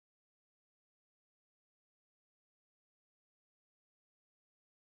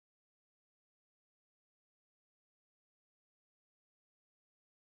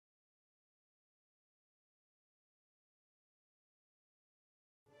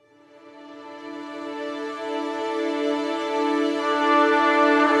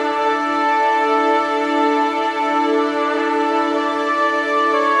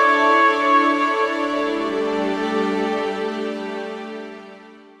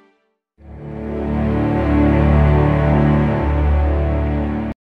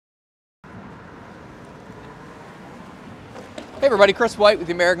everybody, Kris White with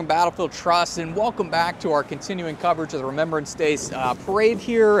the American Battlefield Trust, and welcome back to our continuing coverage of the Remembrance Day parade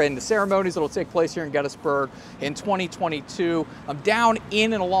here and the ceremonies that will take place here in Gettysburg in 2022. I'm down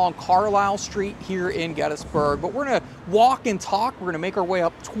in and along Carlisle Street here in Gettysburg, but we're going to walk and talk. We're going to make our way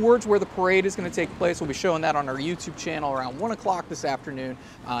up towards where the parade is going to take place. We'll be showing that on our YouTube channel around 1 o'clock this afternoon,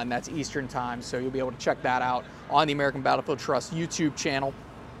 and that's Eastern time, so you'll be able to check that out on the American Battlefield Trust YouTube channel.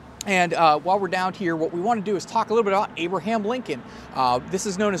 And while we're down here, what we want to do is talk a little bit about Abraham Lincoln. This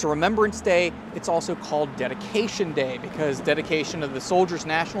is known as a Remembrance Day. It's also called Dedication Day because dedication of the Soldiers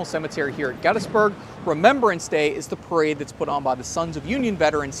National Cemetery here at Gettysburg. Remembrance Day is the parade that's put on by the Sons of Union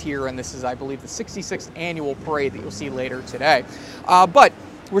veterans here, and this is, I believe, the 66th annual parade that you'll see later today. But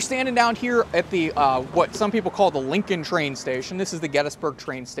we're standing down here at the, what some people call the Lincoln train station. This is the Gettysburg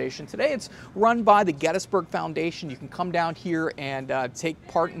train station. Today it's run by the Gettysburg Foundation. You can come down here and take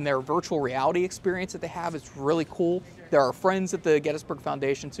part in their virtual reality experience that they have. It's really cool. There are friends at the Gettysburg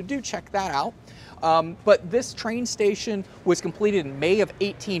Foundation, so do check that out. But this train station was completed in May of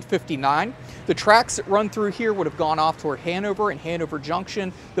 1859. The tracks that run through here would have gone off toward Hanover and Hanover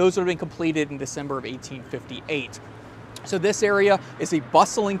Junction. Those would have been completed in December of 1858. So this area is a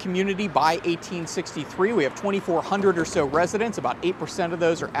bustling community by 1863. We have 2,400 or so residents. About 8% of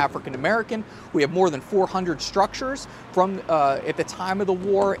those are African American. We have more than 400 structures from at the time of the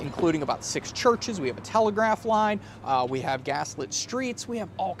war, including about 6 churches. We have a telegraph line. We have gaslit streets. We have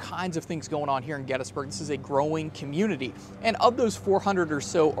all kinds of things going on here in Gettysburg. This is a growing community. And of those 400 or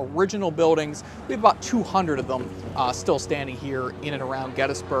so original buildings, we have about 200 of them still standing here in and around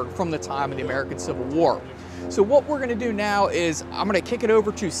Gettysburg from the time of the American Civil War. So what we're going to do now is I'm going to kick it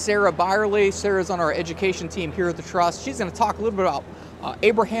over to Sarah Bierle. Sarah's on our education team here at the Trust. She's going to talk a little bit about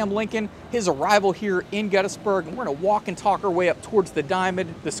Abraham Lincoln, his arrival here in Gettysburg, and we're going to walk and talk our way up towards the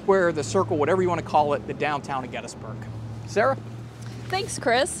diamond, the square, the circle, whatever you want to call it, the downtown of Gettysburg. Sarah? Thanks,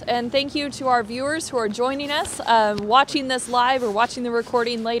 Kris, and thank you to our viewers who are joining us, watching this live or watching the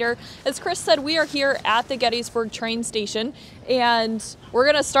recording later. As Kris said, we are here at the Gettysburg train station, and we're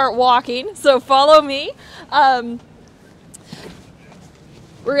going to start walking, so follow me.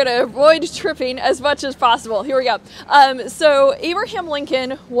 We're going to avoid tripping as much as possible. Here we go. So Abraham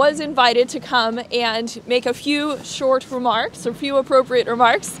Lincoln was invited to come and make a few short remarks, a few appropriate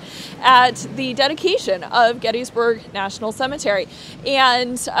remarks at the dedication of Gettysburg National Cemetery.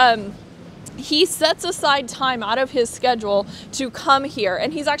 And he sets aside time out of his schedule to come here,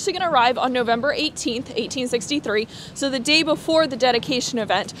 and he's actually going to arrive on November 18th, 1863, so the day before the dedication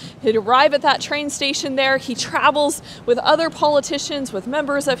event. He'd arrive at that train station there. He travels with other politicians, with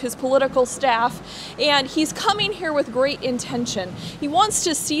members of his political staff, and he's coming here with great intention. He wants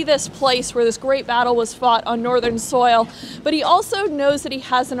to see this place where this great battle was fought on northern soil, but he also knows that he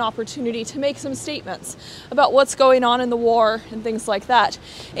has an opportunity to make some statements about what's going on in the war and things like that.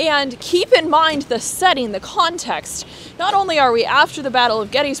 And keep in mind the setting, the context. Not only are we after the Battle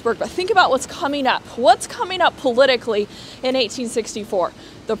of Gettysburg, but think about what's coming up. What's coming up politically in 1864?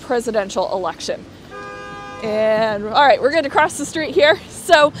 The presidential election. And all right, we're going to cross the street here.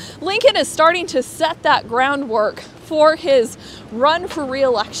 So Lincoln is starting to set that groundwork for his run for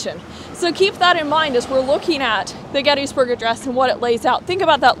re-election. So keep that in mind as we're looking at the Gettysburg Address and what it lays out. Think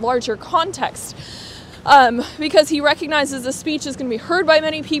about that larger context. Because he recognizes the speech is going to be heard by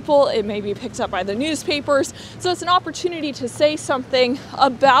many people, it may be picked up by the newspapers, so it's an opportunity to say something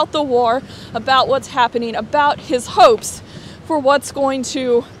about the war, about what's happening, about his hopes for what's going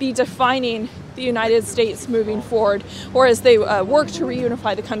to be defining the United States moving forward, or as they work to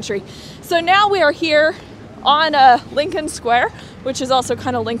reunify the country. So now we are here on Lincoln Square, which is also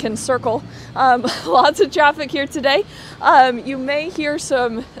kind of Lincoln Circle. Lots of traffic here today. You may hear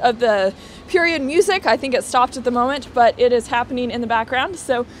some of the period music. I think it stopped at the moment, but it is happening in the background.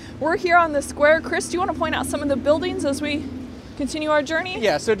 So we're here on the square. Kris, do you want to point out some of the buildings as we continue our journey?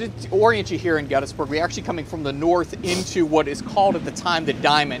 Yeah, so to orient you here in Gettysburg, we're actually coming from the north into what is called at the time the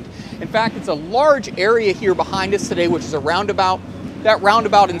Diamond. In fact, it's a large area here behind us today, which is a roundabout. That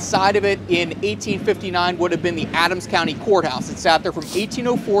roundabout inside of it in 1859 would have been the Adams County Courthouse. It sat there from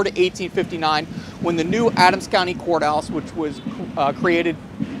 1804 to 1859 when the new Adams County Courthouse, which was created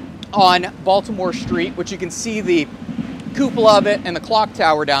on Baltimore Street, which you can see the cupola of it and the clock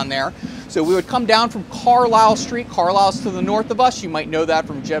tower down there. So we would come down from Carlisle Street. Carlisle's to the north of us. You might know that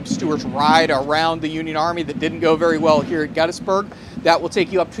from Jeb Stuart's ride around the Union Army that didn't go very well here at Gettysburg. That will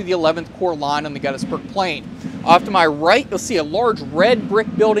take you up to the 11th Corps line on the Gettysburg Plain. Off to my right, you'll see a large red brick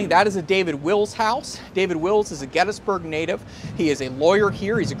building. That is a David Wills house. David Wills is a Gettysburg native. He is a lawyer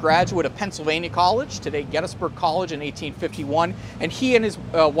here. He's a graduate of Pennsylvania College, today Gettysburg College in 1851. And he and his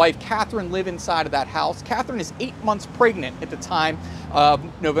wife, Catherine, live inside of that house. Catherine is 8 months pregnant at the time of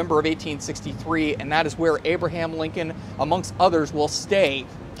November of 1863, and that is where Abraham Lincoln, amongst others, will stay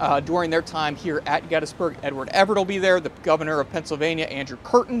during their time here at Gettysburg. Edward Everett will be there. The governor of Pennsylvania, Andrew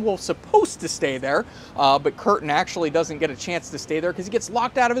Curtin, will supposed to stay there, but Curtin actually doesn't get a chance to stay there because he gets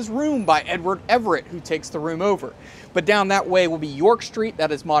locked out of his room by Edward Everett, who takes the room over. But down that way will be York Street.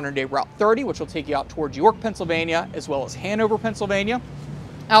 That is modern-day Route 30, which will take you out towards York, Pennsylvania, as well as Hanover, Pennsylvania.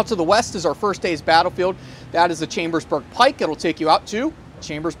 Out to the west is our first day's battlefield. That is the Chambersburg Pike. It'll take you out to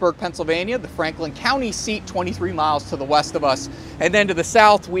Chambersburg, Pennsylvania, the Franklin County seat, 23 miles to the west of us. And then to the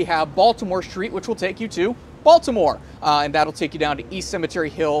south, we have Baltimore Street, which will take you to Baltimore. And that'll take you down to East Cemetery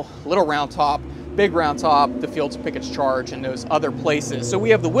Hill, Little Round Top, Big Round Top, the Fields of Pickett's Charge, and those other places. So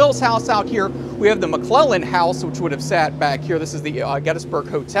we have the Wills house out here. We have the McClellan house, which would have sat back here. This is the Gettysburg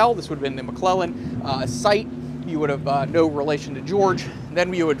Hotel. This would have been the McClellan site. You would have no relation to George. And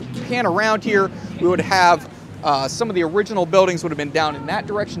then we would pan around here. We would have some of the original buildings would have been down in that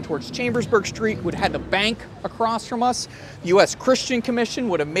direction towards Chambersburg Street. Would have had the bank across from us. The U.S. Christian Commission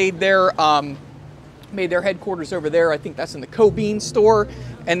would have made their headquarters over there. I think that's in the Cobean store.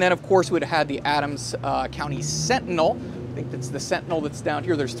 And then, of course, we would have had the Adams County Sentinel. I think that's the Sentinel that's down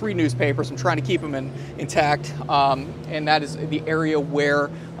here. There's 3 newspapers. I'm trying to keep them intact. And that is the area where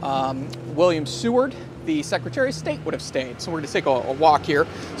William Seward, the Secretary of State, would have stayed. So we're going to take a walk here.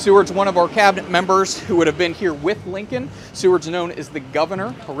 Seward's one of our cabinet members who would have been here with Lincoln. Seward's known as the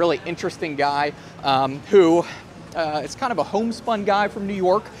governor, a really interesting guy who is kind of a homespun guy from New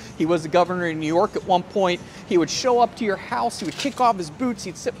York. He was the governor in New York at one point. He would show up to your house, he would kick off his boots,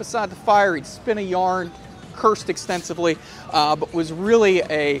 he'd sit beside the fire, he'd spin a yarn, cursed extensively, but was really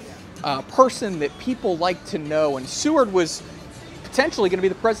a person that people liked to know. And Seward was potentially going to be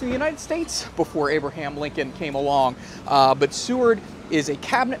the President of the United States before Abraham Lincoln came along. But Seward is a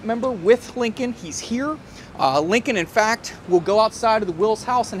cabinet member with Lincoln. He's here. Lincoln, in fact, will go outside of the Wills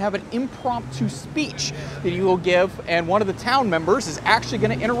house and have an impromptu speech that he will give, and one of the town members is actually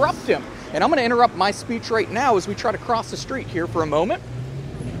going to interrupt him. And I'm going to interrupt my speech right now as we try to cross the street here for a moment.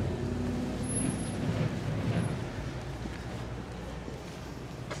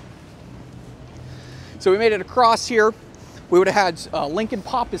 So we made it across here. We would have had Lincoln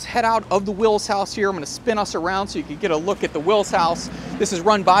pop his head out of the Wills house here. I'm going to spin us around so you can get a look at the Wills house. This is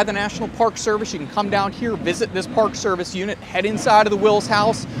run by the National Park Service. You can come down here, visit this Park Service unit, head inside of the Wills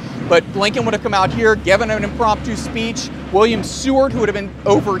house. But Lincoln would have come out here, given an impromptu speech. William Seward, who would have been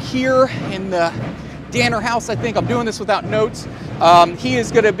over here in the Danner house, I think. I'm doing this without notes. He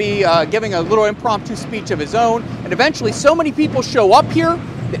is going to be giving a little impromptu speech of his own. And eventually, so many people show up here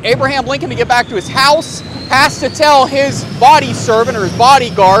that Abraham Lincoln, to get back to his house, has to tell his body servant or his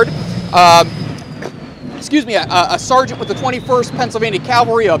bodyguard, a sergeant with the 21st Pennsylvania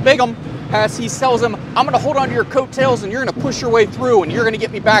Cavalry, Bigham, as he tells him, I'm going to hold on to your coattails and you're going to push your way through and you're going to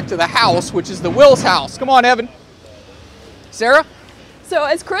get me back to the house, which is the Wills house. Come on, Evan. Sarah? So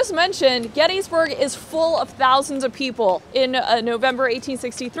as Kris mentioned, Gettysburg is full of thousands of people in November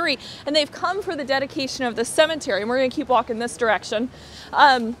 1863, and they've come for the dedication of the cemetery, and we're going to keep walking this direction.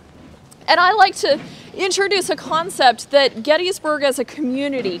 And I like to introduce a concept that Gettysburg as a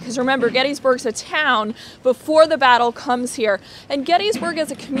community, because remember, Gettysburg's a town before the battle comes here, and Gettysburg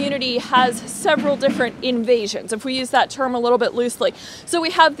as a community has several different invasions, if we use that term a little bit loosely. So we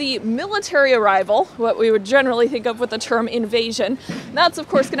have the military arrival, what we would generally think of with the term invasion. And that's of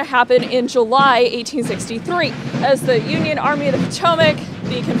course going to happen in July 1863, as the Union Army of the Potomac,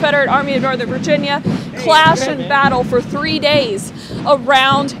 the Confederate Army of Northern Virginia clash and battle for 3 days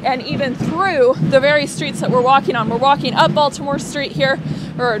around and even through the very streets that we're walking on. We're walking up Baltimore Street here,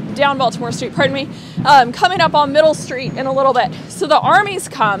 or down Baltimore Street, pardon me, coming up on Middle Street in a little bit. So the armies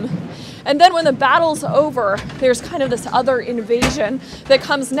come, and then when the battle's over, there's kind of this other invasion that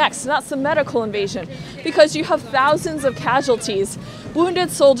comes next, and that's the medical invasion, because you have thousands of casualties, wounded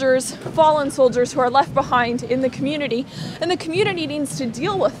soldiers, fallen soldiers who are left behind in the community, and the community needs to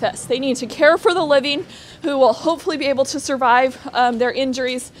deal with this. They need to care for the living, who will hopefully be able to survive their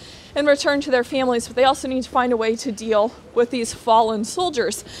injuries and return to their families, but they also need to find a way to deal with these fallen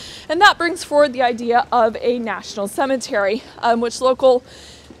soldiers. And that brings forward the idea of a national cemetery, which local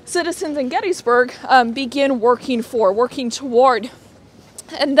citizens in Gettysburg begin working toward.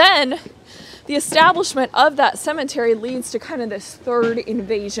 And then the establishment of that cemetery leads to kind of this third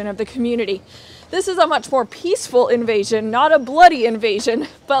invasion of the community. This is a much more peaceful invasion, not a bloody invasion,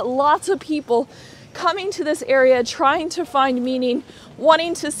 but lots of people coming to this area, trying to find meaning,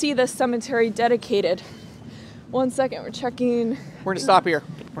 wanting to see this cemetery dedicated. 1 second, we're checking. We're gonna stop here.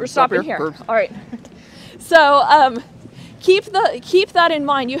 We're stopping here. All right. So keep that in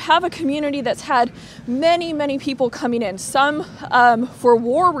mind. You have a community that's had many people coming in, some for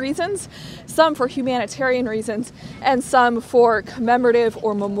war reasons, some for humanitarian reasons, and some for commemorative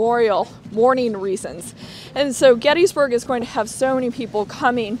or memorial mourning reasons. And so Gettysburg is going to have so many people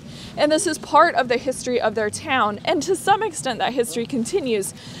coming, and this is part of the history of their town, and to some extent that history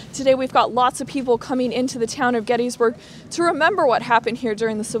continues. Today we've got lots of people coming into the town of Gettysburg to remember what happened here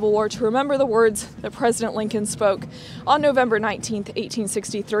during the Civil War, to remember the words that President Lincoln spoke on November 19th,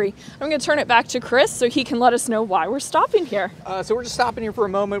 1863. I'm going to turn it back to Kris so he can let us know why we're stopping here. So we're just stopping here for a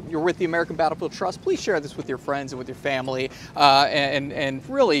moment. You're with the American Battlefield Trust. Please share this with your friends and with your family. And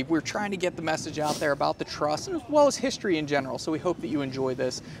really, we're trying to get the message out there about the Trust, as well as history in general. So we hope that you enjoy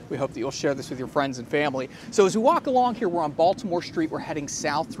this. We hope that you'll share this with your friends and family. So as we walk along here, we're on Baltimore Street. We're heading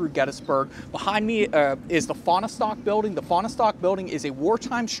south through Gettysburg. Behind me is the Fahnestock Building. The Fahnestock Building is a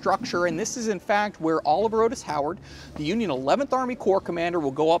wartime structure, and this is in fact where Oliver Otis Howard, the Union 11th Army Corps commander,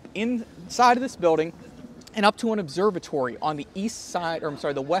 will go up inside of this building and up to an observatory on the east side, or I'm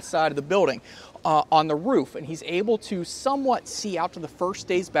sorry, the west side of the building, on the roof. And he's able to somewhat see out to the first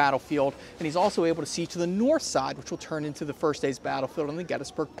day's battlefield, and he's also able to see to the north side, which will turn into the first day's battlefield on the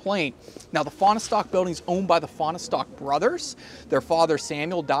Gettysburg Plain. Now, the Fahnestock Building is owned by the Fahnestock brothers. Their father,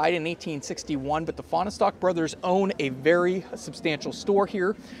 Samuel, died in 1861, but the Fahnestock brothers own a very substantial store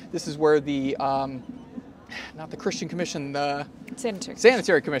here. This is where the not the Christian Commission, the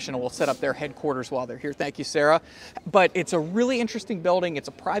Sanitary Commission will set up their headquarters while they're here. Thank you, Sarah. But it's a really interesting building. It's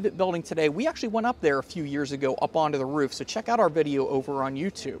a private building today. We actually went up there a few years ago up onto the roof, so check out our video over on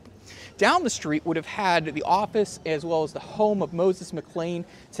YouTube. Down the street would have had the office as well as the home of Moses McLean.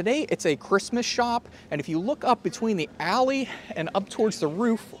 Today it's a Christmas shop, and if you look up between the alley and up towards the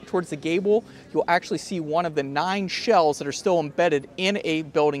roof, towards the gable, you'll actually see one of the 9 shells that are still embedded in a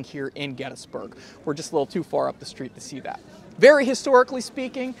building here in Gettysburg. We're just a little too far up the street to see that. Very historically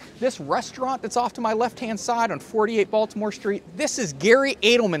speaking, this restaurant that's off to my left-hand side on 48 Baltimore Street, this is Gary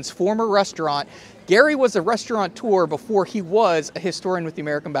Edelman's former restaurant. Gary was a restaurateur before he was a historian with the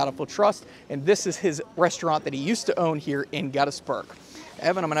American Battlefield Trust, and this is his restaurant that he used to own here in Gettysburg.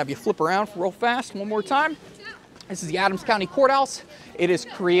 Evan, I'm gonna have you flip around real fast one more time. This is the Adams County Courthouse. It is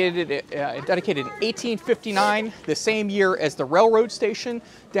dedicated in 1859, the same year as the railroad station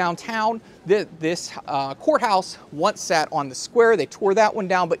downtown. This courthouse once sat on the square. They tore that one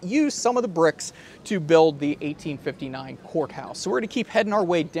down, but used some of the bricks to build the 1859 courthouse. So we're gonna keep heading our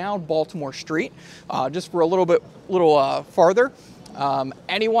way down Baltimore Street, just for a little farther.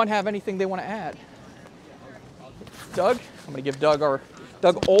 Anyone have anything they want to add? Doug? I'm gonna give Doug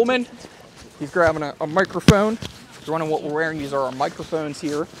Ullman. He's grabbing a microphone. If you're wondering what we're wearing, these are our microphones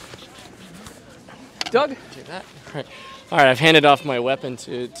here. Doug? Do that. All right, I've handed off my weapon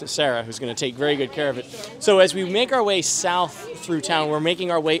to Sarah, who's going to take very good care of it. So as we make our way south through town, we're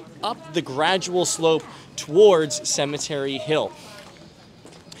making our way up the gradual slope towards Cemetery Hill.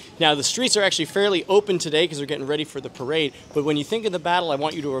 Now, the streets are actually fairly open today because we're getting ready for the parade, but when you think of the battle, I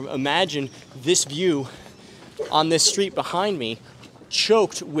want you to imagine this view on this street behind me,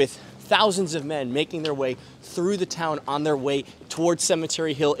 choked with thousands of men making their way through the town on their way towards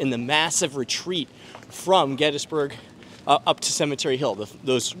Cemetery Hill in the massive retreat from Gettysburg up to Cemetery Hill.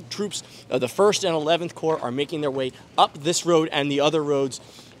 Those troops of the 1st and 11th Corps are making their way up this road and the other roads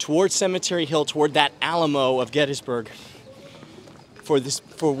towards Cemetery Hill, toward that Alamo of Gettysburg, for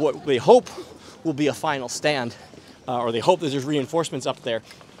what they hope will be a final stand, or they hope that there's reinforcements up there.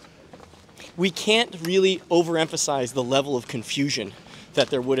 We can't really overemphasize the level of confusion that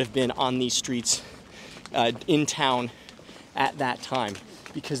there would have been on these streets in town at that time,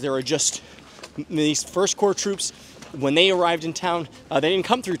 because there are just these First Corps troops. When they arrived in town, they didn't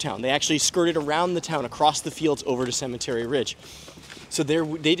come through town. They actually skirted around the town, across the fields, over to Cemetery Ridge. So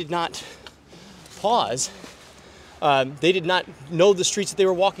they did not pause. They did not know the streets that they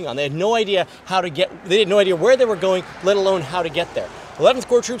were walking on. They had no idea how to get. They had no idea where they were going, let alone how to get there. 11th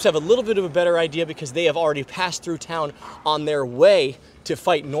Corps troops have a little bit of a better idea because they have already passed through town on their way to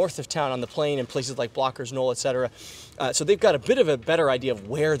fight north of town on the plain in places like Blockers Knoll, etc. So they've got a bit of a better idea of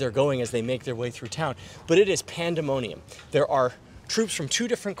where they're going as they make their way through town. But it is pandemonium. There are troops from 2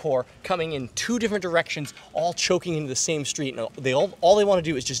 different corps coming in 2 different directions, all choking into the same street. And all they want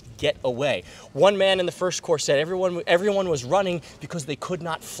to do is just get away. One man in the 1st Corps said everyone was running because they could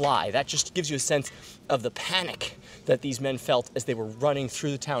not fly. That just gives you a sense of the panic that these men felt as they were running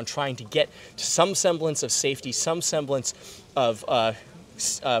through the town, trying to get to some semblance of safety, some semblance of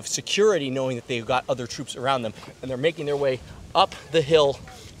security, knowing that they've got other troops around them, and they're making their way up the hill,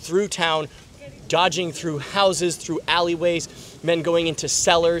 through town, dodging through houses, through alleyways, men going into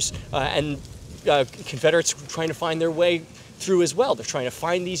cellars, and Confederates trying to find their way through as well. They're trying to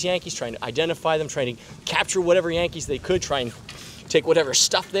find these Yankees, trying to identify them, trying to capture whatever Yankees they could, try and take whatever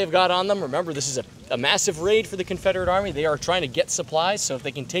stuff they've got on them. Remember, this is a massive raid for the Confederate Army. They are trying to get supplies, so if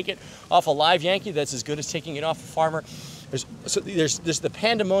they can take it off a live Yankee, that's as good as taking it off a farmer. There's the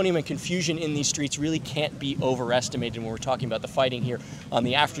pandemonium and confusion in these streets really can't be overestimated when we're talking about the fighting here on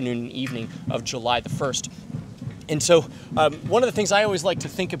the afternoon and evening of July the 1st. And so one of the things I always like to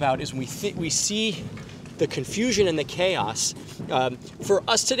think about is when we see the confusion and the chaos. For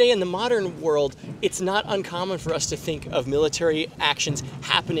us today in the modern world, it's not uncommon for us to think of military actions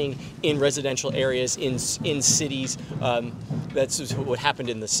happening in residential areas, in cities. That's what happened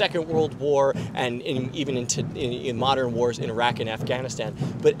in the Second World War and even in modern wars in Iraq and Afghanistan.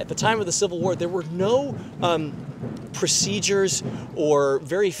 But at the time of the Civil War, there were no procedures or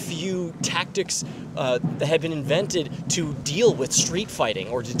very few tactics that had been invented to deal with street fighting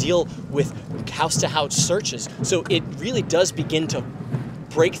or to deal with house-to-house searches. So it really does begin to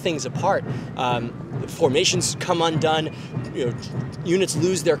break things apart. Formations come undone, units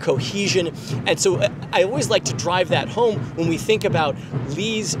lose their cohesion, and so I always like to drive that home when we think about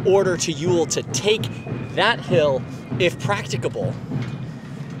Lee's order to Ewell to take that hill if practicable.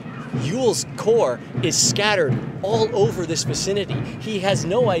 Ewell's corps is scattered all over this vicinity. He has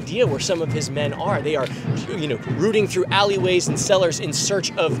no idea where some of his men are. They are, rooting through alleyways and cellars in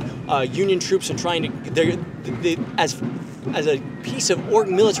search of Union troops and trying to. As a piece of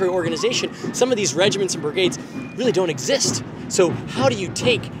military organization, some of these regiments and brigades really don't exist. So how do you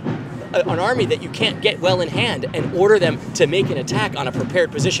take an army that you can't get well in hand and order them to make an attack on a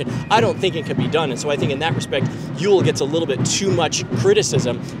prepared position? I don't think it could be done. And so I think in that respect, Ewell gets a little bit too much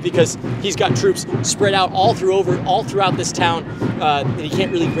criticism because he's got troops spread out all throughout this town, and he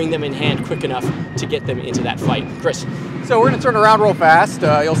can't really bring them in hand quick enough to get them into that fight. Chris. So we're going to turn around real fast.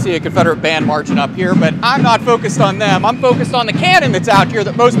 You'll see a Confederate band marching up here, but I'm not focused on them. I'm focused on the cannon that's out here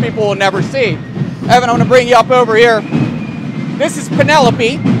that most people will never see. Evan, I'm going to bring you up over here. This is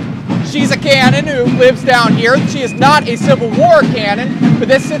Penelope. She's a cannon who lives down here. She is not a Civil War cannon, but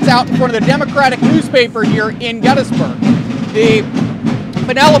this sits out in front of the Democratic newspaper here in Gettysburg. The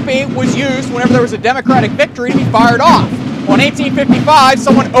Penelope was used whenever there was a Democratic victory to be fired off. Well, in 1855,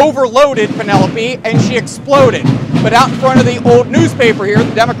 someone overloaded Penelope and she exploded. But out in front of the old newspaper here,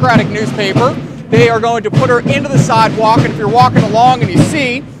 the Democratic newspaper, they are going to put her into the sidewalk, and if you're walking along and you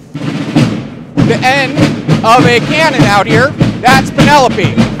see the end of a cannon out here, that's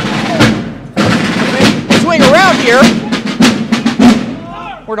Penelope. Swing around here.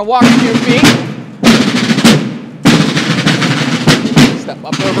 We're going to walk a few feet. Step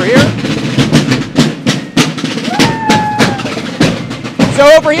up over here. So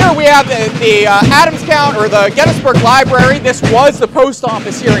over here we have the Adams Count, or the Gettysburg Library. This was the post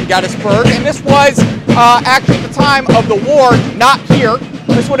office here in Gettysburg, and this was actually at the time of the war, not here.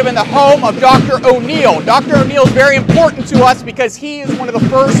 This would have been the home of Dr. O'Neill. Dr. O'Neill is very important to us because he is one of the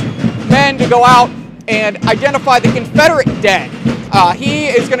first men to go out and identify the Confederate dead. He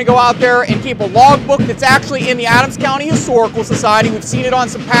is going to go out there and keep a logbook that's actually in the Adams County Historical Society. We've seen it on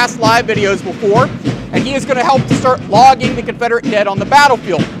some past live videos before. And he is going to help to start logging the Confederate dead on the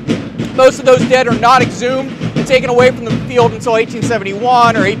battlefield. Most of those dead are not exhumed and taken away from the field until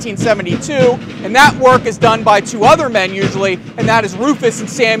 1871 or 1872. And that work is done by two other men usually, and that is Rufus and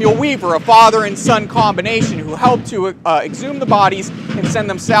Samuel Weaver, a father and son combination who helped to exhume the bodies and send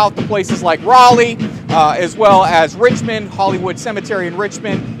them south to places like Raleigh, as well as Richmond, Hollywood Cemetery in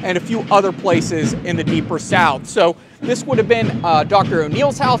Richmond, and a few other places in the deeper south. So this would have been Dr.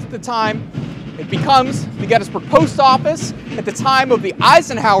 O'Neill's house at the time. It becomes the Gettysburg Post Office. At the time of the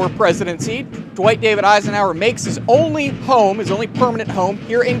Eisenhower presidency, Dwight David Eisenhower makes his only home, his only permanent home,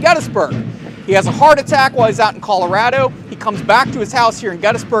 here in Gettysburg. He has a heart attack while he's out in Colorado. He comes back to his house here in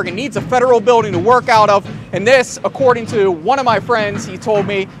Gettysburg and needs a federal building to work out of. And this, according to one of my friends, he told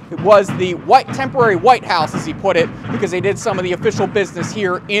me it was the temporary White House, as he put it, because they did some of the official business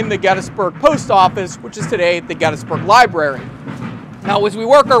here in the Gettysburg Post Office, which is today the Gettysburg Library. Now, as we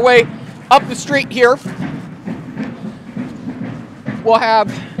work our way up the street here, we'll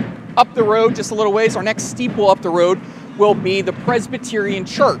have up the road just a little ways. Our next steeple up the road will be the Presbyterian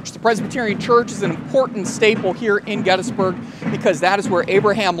Church. The Presbyterian Church is an important staple here in Gettysburg because that is where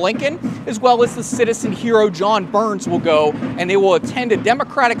Abraham Lincoln, as well as the citizen hero John Burns, will go, and they will attend a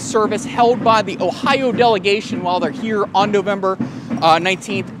Democratic service held by the Ohio delegation while they're here on November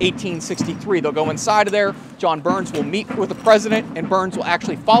 19th, 1863. They'll go inside of there. John Burns will meet with the president, and Burns will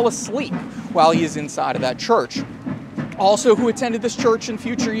actually fall asleep while he is inside of that church. Also, who attended this church in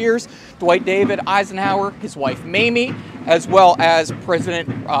future years, Dwight David Eisenhower, his wife Mamie, as well as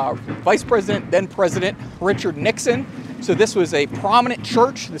Vice President, then President Richard Nixon. So this was a prominent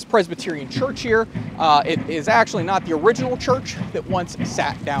church, this Presbyterian church here. It is actually not the original church that once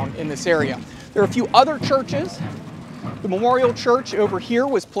sat down in this area. There are a few other churches. The Memorial Church over here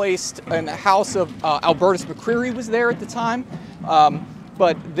was placed in the house of Albertus McCreary was there at the time.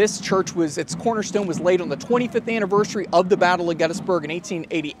 But this church its cornerstone was laid on the 25th anniversary of the Battle of Gettysburg in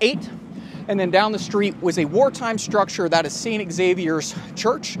 1888. And then down the street was a wartime structure that is St. Xavier's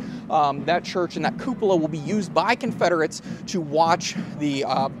Church. That church and that cupola will be used by Confederates to watch the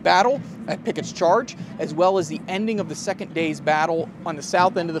battle at Pickett's Charge, as well as the ending of the second day's battle on the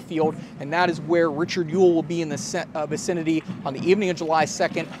south end of the field. And that is where Richard Ewell will be in the vicinity on the evening of July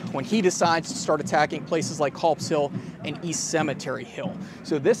 2nd when he decides to start attacking places like Culp's Hill and East Cemetery Hill.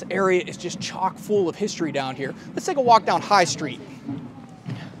 So this area is just chock full of history down here. Let's take a walk down High Street.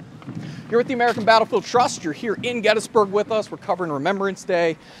 You're at the American Battlefield Trust. You're here in Gettysburg with us. We're covering Remembrance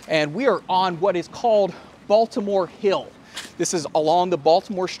Day, and we are on what is called Baltimore Hill. This is along the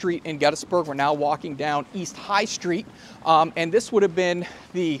Baltimore Street in Gettysburg. We're now walking down East High Street, and this would have been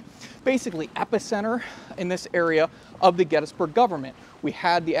the basically epicenter in this area of the Gettysburg government. We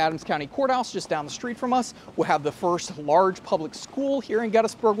had the Adams County Courthouse just down the street from us. We'll have the first large public school here in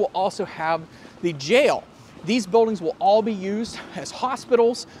Gettysburg. We'll also have the jail. These buildings will all be used as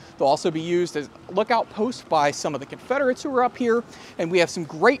hospitals. They'll also be used as lookout posts by some of the Confederates who are up here. And we have some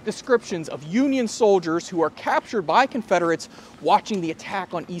great descriptions of Union soldiers who are captured by Confederates watching the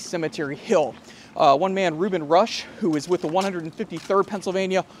attack on East Cemetery Hill. One man, Reuben Rush, who was with the 153rd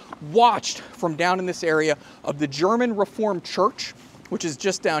Pennsylvania, watched from down in this area of the German Reformed Church, which is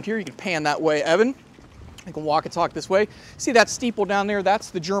just down here. You can pan that way, Evan. I can walk and talk this way. See that steeple down there?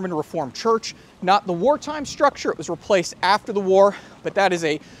 That's the German Reformed Church. Not the wartime structure. It was replaced after the war, but that is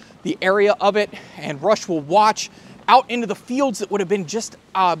the area of it. And Rush will watch out into the fields that would have been just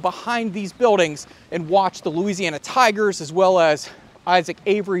behind these buildings and watch the Louisiana Tigers as well as Isaac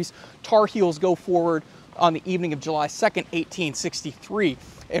Avery's Tar Heels go forward on the evening of July 2nd, 1863.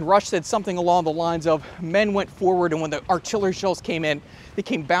 And Rush said something along the lines of, men went forward, and when the artillery shells came in, they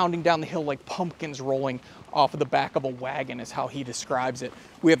came bounding down the hill like pumpkins rolling off of the back of a wagon, is how he describes it.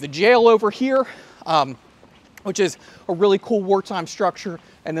 We have the jail over here, which is a really cool wartime structure,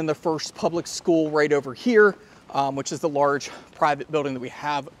 and then the first public school right over here, which is the large private building that we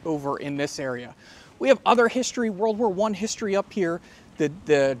have over in this area. We have other history, World War I history up here.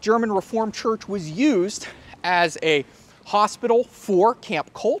 The German Reformed Church was used as a hospital for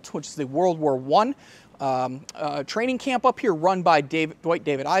Camp Colt, which is the World War I training camp up here run by Dwight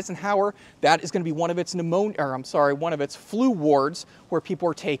David Eisenhower. That is going to be one of its one of its flu wards where people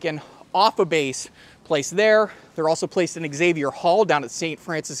are taken off a base, placed there. They're also placed in Xavier Hall down at St.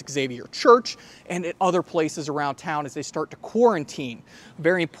 Francis Xavier Church and at other places around town as they start to quarantine. A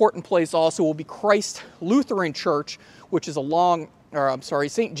very important place also will be Christ Lutheran Church, which is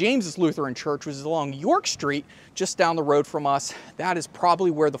St. James's Lutheran Church, which is along York Street, just down the road from us. That is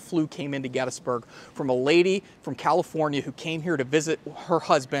probably where the flu came into Gettysburg, from a lady from California who came here to visit her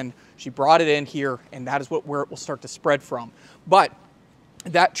husband. She brought it in here, and that is where it will start to spread from. But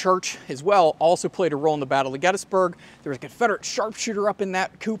that church as well also played a role in the Battle of Gettysburg. There was a Confederate sharpshooter up in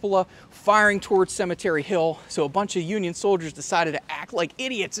that cupola firing towards Cemetery Hill. So a bunch of Union soldiers decided to act like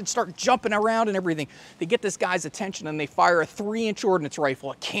idiots and start jumping around and everything. They get this guy's attention and they fire a 3-inch ordnance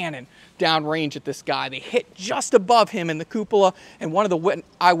rifle, a cannon, downrange at this guy. They hit just above him in the cupola, and one of the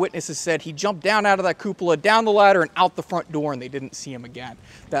eyewitnesses said he jumped down out of that cupola, down the ladder, and out the front door, and they didn't see him again.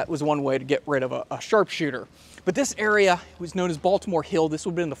 That was one way to get rid of a sharpshooter. But this area was known as Baltimore Hill. This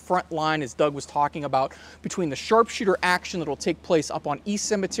would have been the front line, as Doug was talking about, between the sharpshooter action that will take place up on East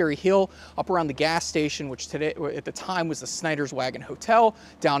Cemetery Hill, up around the gas station, which today, at the time, was the Snyder's Wagon Hotel,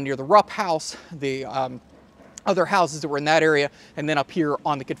 down near the Rupp House, the other houses that were in that area, and then up here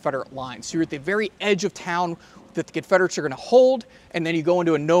on the Confederate line. So you're at the very edge of town that the Confederates are going to hold, and then you go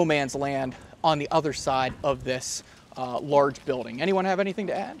into a no man's land on the other side of this large building. Anyone have anything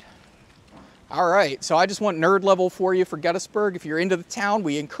to add? All right, so I just want nerd level for you for Gettysburg. If you're into the town,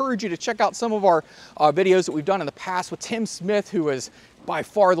 we encourage you to check out some of our videos that we've done in the past with Tim Smith, who has by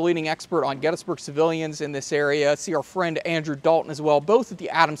far the leading expert on Gettysburg civilians in this area. See our friend Andrew Dalton as well, both at the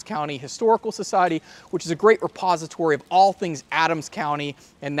Adams County Historical Society, which is a great repository of all things Adams County,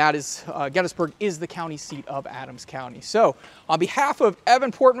 and that is, Gettysburg is the county seat of Adams County. So on behalf of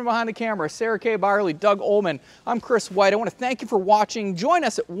Evan Portman behind the camera, Sarah K. Bierle, Doug Ullman, I'm Kris White. I want to thank you for watching. Join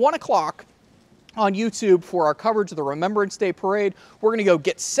us at 1 o'clock on YouTube for our coverage of the Remembrance Day Parade. We're going to go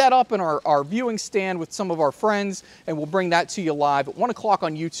get set up in our viewing stand with some of our friends, and we'll bring that to you live at 1 o'clock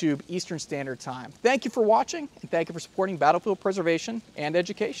on YouTube Eastern Standard Time. Thank you for watching, and thank you for supporting battlefield preservation and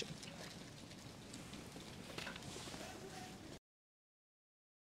education.